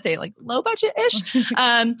don't know how to say it, like low budget-ish.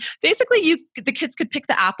 Basically, the kids could pick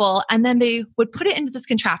the apple and then they would put it into this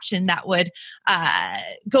contraption that would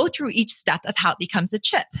go through each step of how it becomes a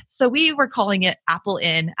chip. So we were calling it apple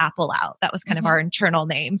in, apple out. That was kind of our internal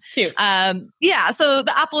name. Cute. So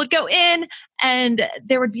the apple would go in and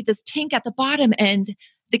there would be this tank at the bottom and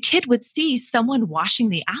the kid would see someone washing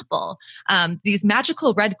the apple. These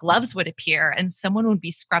magical red gloves would appear and someone would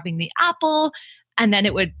be scrubbing the apple. And then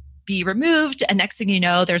it would be removed. And next thing you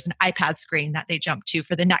know, there's an iPad screen that they jump to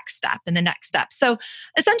for the next step and the next step. So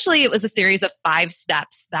essentially, it was a series of 5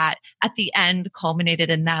 steps that at the end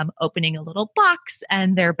culminated in them opening a little box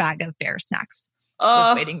and their bag of Bear Snacks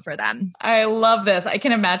was waiting for them. I love this. I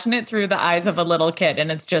can imagine it through the eyes of a little kid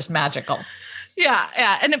and it's just magical. Yeah.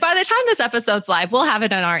 And by the time this episode's live, we'll have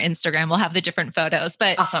it on our Instagram. We'll have the different photos.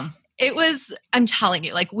 But awesome. It was, I'm telling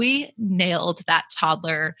you, like we nailed that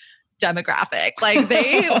toddler demographic. Like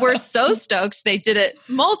they were so stoked. They did it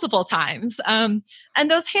multiple times. And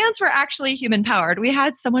those hands were actually human powered. We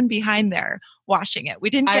had someone behind there washing it. We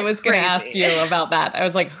didn't get I was going to ask you about that. I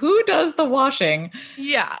was like, who does the washing?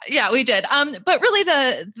 Yeah, we did. But really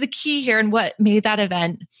the key here and what made that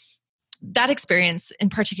event, that experience in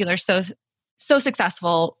particular, so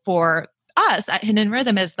successful for us at Hidden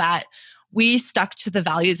Rhythm is that we stuck to the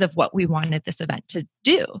values of what we wanted this event to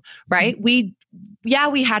do, right? We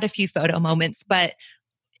had a few photo moments, but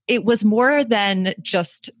it was more than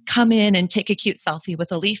just come in and take a cute selfie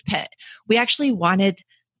with a leaf pit. We actually wanted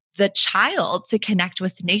the child to connect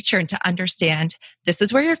with nature and to understand this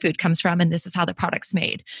is where your food comes from and this is how the product's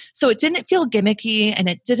made. So it didn't feel gimmicky and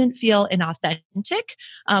it didn't feel inauthentic,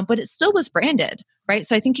 but it still was branded, right?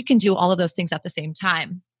 So I think you can do all of those things at the same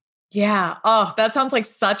time. Yeah. Oh, that sounds like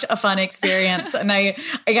such a fun experience. And I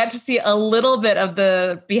got to see a little bit of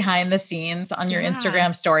the behind the scenes on your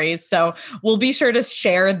Instagram stories. So we'll be sure to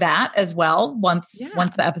share that as well once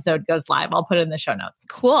the episode goes live. I'll put it in the show notes.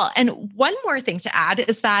 Cool. And one more thing to add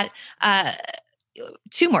is that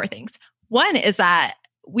two more things. One is that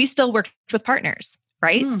we still worked with partners,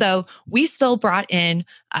 right? So we still brought in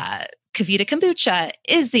KeVita Kombucha,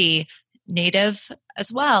 Izzy, Native as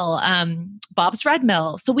well, Bob's Red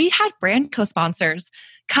Mill. So we had brand co-sponsors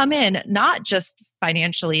come in, not just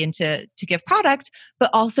financially and to give product, but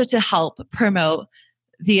also to help promote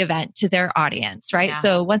the event to their audience, right? Yeah.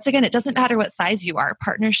 So once again, it doesn't matter what size you are,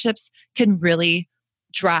 partnerships can really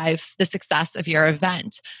drive the success of your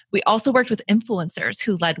event. We also worked with influencers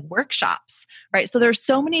who led workshops, right? So there's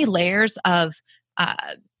so many layers of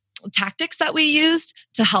tactics that we used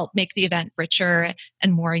to help make the event richer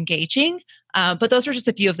and more engaging. But those were just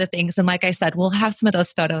a few of the things. And like I said, we'll have some of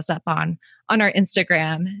those photos up on our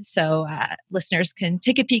Instagram. So listeners can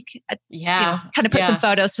take a peek at, kind of put some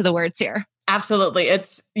photos to the words here. Absolutely.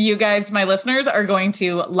 It's you guys, my listeners are going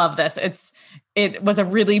to love this. It was a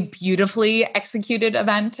really beautifully executed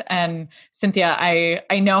event. And Cynthia,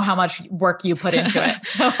 I know how much work you put into it.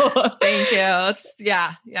 So thank you.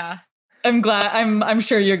 Yeah. I'm glad. I'm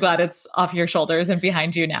sure you're glad it's off your shoulders and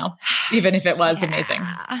behind you now, even if it was amazing.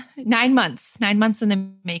 9 months in the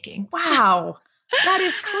making. Wow. That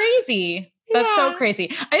is crazy. That's so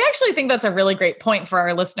crazy. I actually think that's a really great point for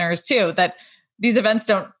our listeners too, that these events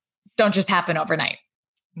don't just happen overnight.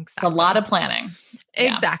 Exactly. It's a lot of planning.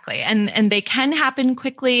 Exactly. And they can happen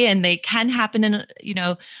quickly and they can happen in,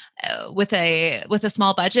 with a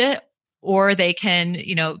small budget, or they can,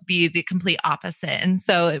 be the complete opposite. And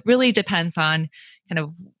so it really depends on kind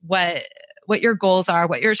of what your goals are,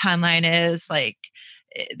 what your timeline is. Like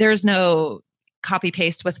there's no copy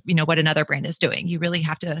paste with, what another brand is doing. You really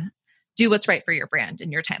have to do what's right for your brand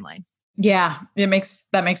and your timeline. Yeah, that makes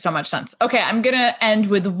so much sense. Okay. I'm going to end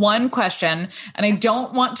with one question, and I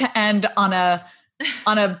don't want to end on a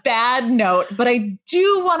bad note, but I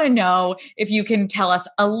do want to know if you can tell us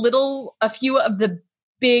a few of the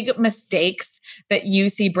big mistakes that you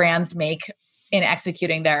see brands make in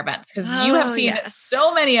executing their events, because you have seen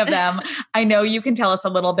so many of them. I know you can tell us a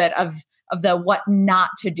little bit of the what not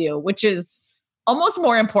to do, which is almost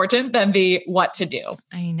more important than the what to do.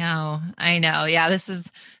 I know. Yeah, this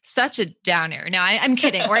is such a downer. No, I'm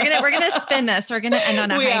kidding. We're gonna spin this. We're gonna end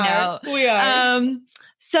on a high note. We are.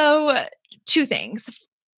 So two things.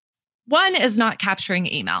 One is not capturing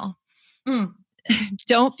email.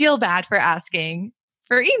 Don't feel bad for asking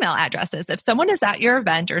for email addresses. If someone is at your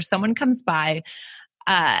event or someone comes by,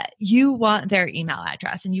 you want their email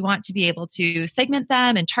address and you want to be able to segment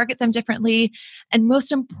them and target them differently. And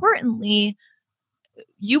most importantly,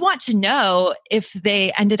 you want to know if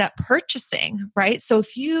they ended up purchasing, right? So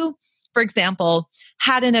if you, for example,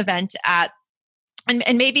 had an event at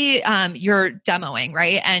and maybe you're demoing,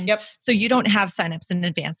 right? And so you don't have signups in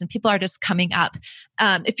advance and people are just coming up.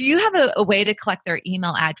 If you have a way to collect their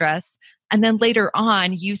email address and then later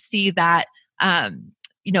on you see that,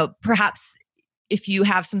 perhaps if you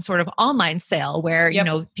have some sort of online sale where,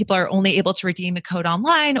 people are only able to redeem a code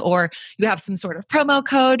online, or you have some sort of promo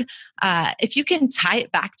code, if you can tie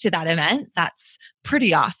it back to that event, that's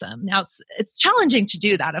pretty awesome. Now it's challenging to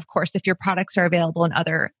do that, of course, if your products are available in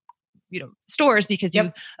other stores, because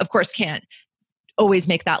you of course can't always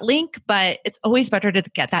make that link, but it's always better to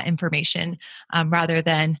get that information rather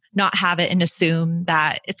than not have it and assume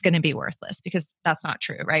that it's going to be worthless, because that's not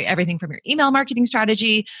true, right? Everything from your email marketing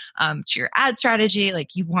strategy to your ad strategy,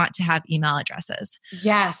 like you want to have email addresses.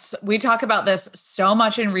 Yes. We talk about this so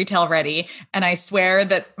much in Retail Ready. And I swear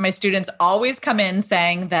that my students always come in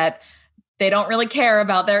saying that they don't really care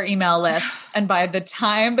about their email list. And by the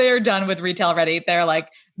time they are done with Retail Ready, they're like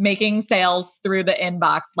making sales through the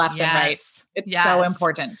inbox left and right. It's so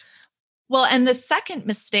important. Well, and the second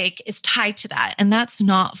mistake is tied to that, and that's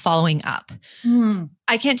not following up.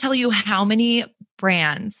 I can't tell you how many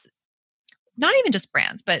brands, not even just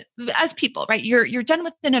brands, but as people, right? You're done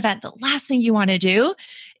with an event. The last thing you want to do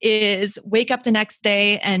is wake up the next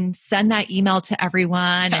day and send that email to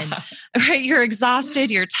everyone. And right, you're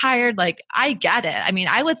exhausted, you're tired. Like, I get it. I mean,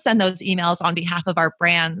 I would send those emails on behalf of our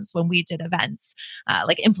brands when we did events,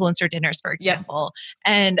 like influencer dinners, for example.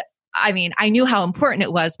 And I mean, I knew how important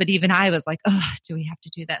it was, but even I was like, oh, do we have to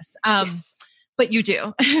do this? But you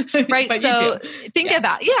do, right? So think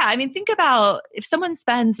about if someone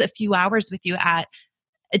spends a few hours with you at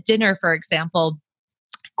a dinner, for example,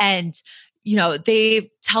 and they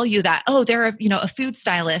tell you that, oh, they're a food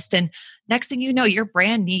stylist, and next thing you know, your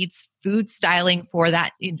brand needs food styling for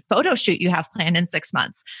that photo shoot you have planned in 6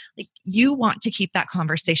 months. Like, you want to keep that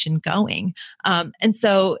conversation going. And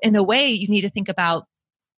so in a way, you need to think about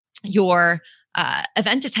your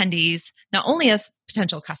event attendees, not only as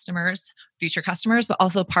potential customers, future customers, but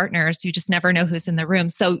also partners. You just never know who's in the room.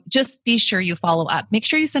 So just be sure you follow up. Make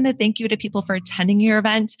sure you send a thank you to people for attending your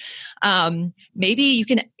event. Maybe you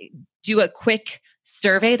can do a quick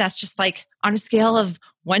survey that's just like on a scale of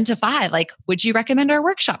 1 to 5. Like, would you recommend our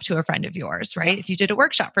workshop to a friend of yours, right? If you did a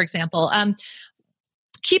workshop, for example.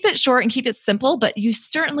 Keep it short and keep it simple, but you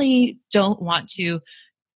certainly don't want to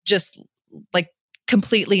just like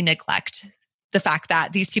completely neglect the fact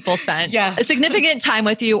that these people spent a significant time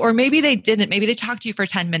with you, or maybe they didn't. Maybe they talked to you for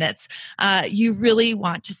 10 minutes. You really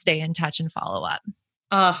want to stay in touch and follow up.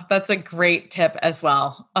 That's a great tip as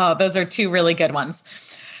well. Those are 2 really good ones.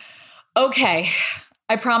 Okay.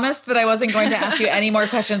 I promised that I wasn't going to ask you any more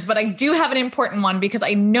questions, but I do have an important one because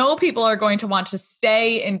I know people are going to want to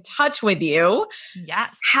stay in touch with you.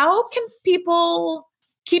 Yes. How can people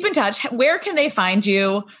keep in touch? Where can they find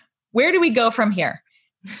you? Where do we go from here?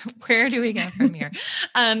 Where do we go from here?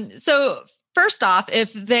 So first off,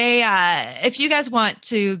 if you guys want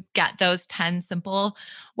to get those 10 simple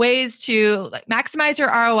ways to maximize your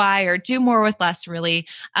ROI or do more with less, really,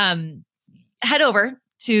 head over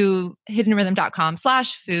to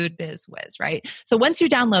hiddenrhythm.com/foodbizwiz, right? So once you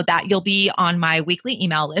download that, you'll be on my weekly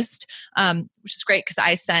email list, which is great because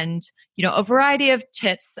I send, a variety of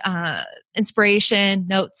tips, inspiration,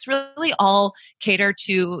 notes, really all cater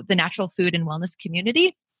to the natural food and wellness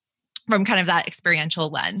community from kind of that experiential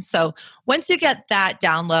lens. So once you get that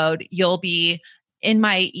download, you'll be in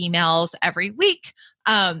my emails every week.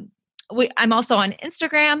 I'm also on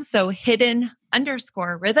Instagram, so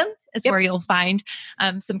hidden_rhythm is where you'll find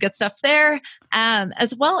some good stuff there,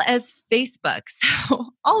 as well as Facebook.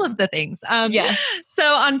 So all of the things.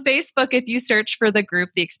 So on Facebook, if you search for the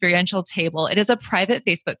group, The Experiential Table, it is a private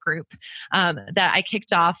Facebook group that I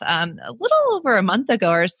kicked off a little over a month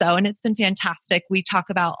ago or so, and it's been fantastic. We talk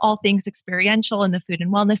about all things experiential in the food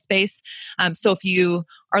and wellness space. So if you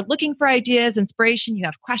are looking for ideas, inspiration, you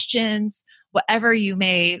have questions, whatever you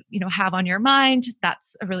may have on your mind,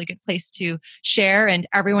 that's a really good place to share. And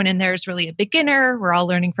everyone in there is really a beginner. We're all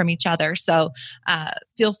learning from each other. So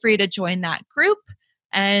feel free to join that group.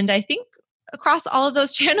 And I think across all of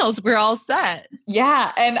those channels, we're all set.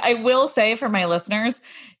 Yeah. And I will say for my listeners,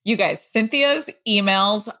 you guys, Cynthia's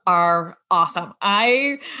emails are awesome.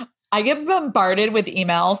 I get bombarded with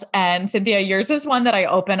emails, and Cynthia, yours is one that I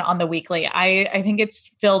open on the weekly. I think it's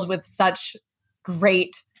filled with such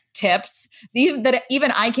great tips that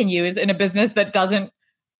even I can use in a business that doesn't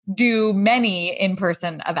do many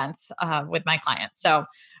in-person events with my clients. So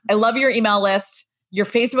I love your email list. Your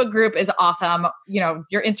Facebook group is awesome. Your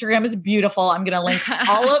Instagram is beautiful. I'm going to link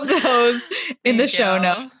all of those in the show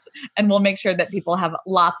notes, and we'll make sure that people have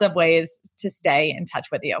lots of ways to stay in touch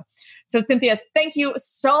with you. So Cynthia, thank you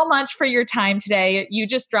so much for your time today. You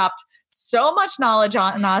just dropped so much knowledge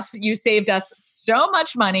on us. You saved us so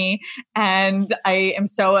much money, and I am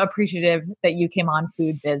so appreciative that you came on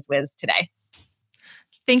Food Biz Wiz today.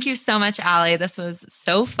 Thank you so much, Allie. This was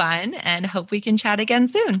so fun, and hope we can chat again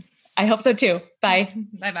soon. I hope so too. Bye.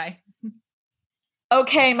 Bye-bye.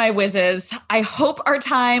 Okay, my whizzes. I hope our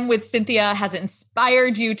time with Cynthia has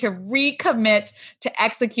inspired you to recommit to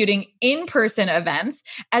executing in-person events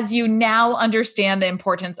as you now understand the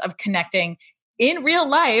importance of connecting in real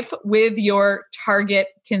life with your target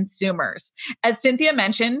consumers. As Cynthia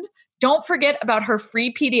mentioned, don't forget about her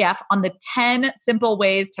free PDF on the 10 simple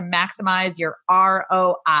ways to maximize your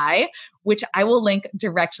ROI, which I will link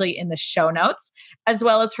directly in the show notes, as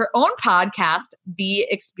well as her own podcast, The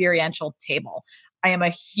Experiential Table. I am a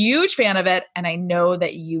huge fan of it, and I know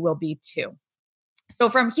that you will be too. So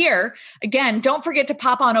from here, again, don't forget to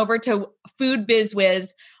pop on over to Food Biz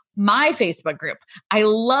Wiz, my Facebook group. I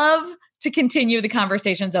love to continue the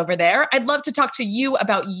conversations over there. I'd love to talk to you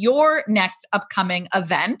about your next upcoming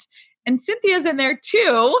event. And Cynthia's in there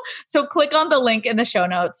too. So click on the link in the show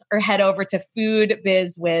notes or head over to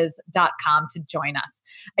foodbizwiz.com to join us.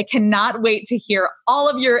 I cannot wait to hear all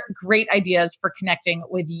of your great ideas for connecting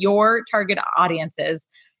with your target audiences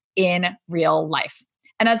in real life.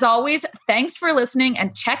 And as always, thanks for listening,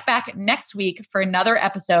 and check back next week for another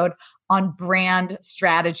episode on brand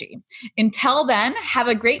strategy. Until then, have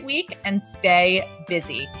a great week and stay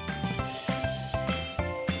busy.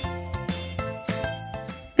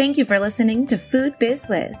 Thank you for listening to Food Biz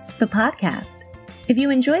Wiz, the podcast. If you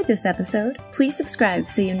enjoyed this episode, please subscribe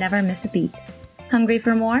so you never miss a beat. Hungry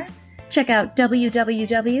for more? Check out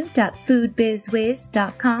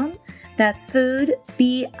www.foodbizwiz.com. That's food,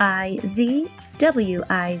 BIZWIZ.com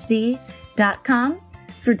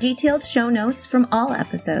for detailed show notes from all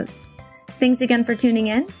episodes. Thanks again for tuning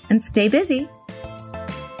in and stay busy.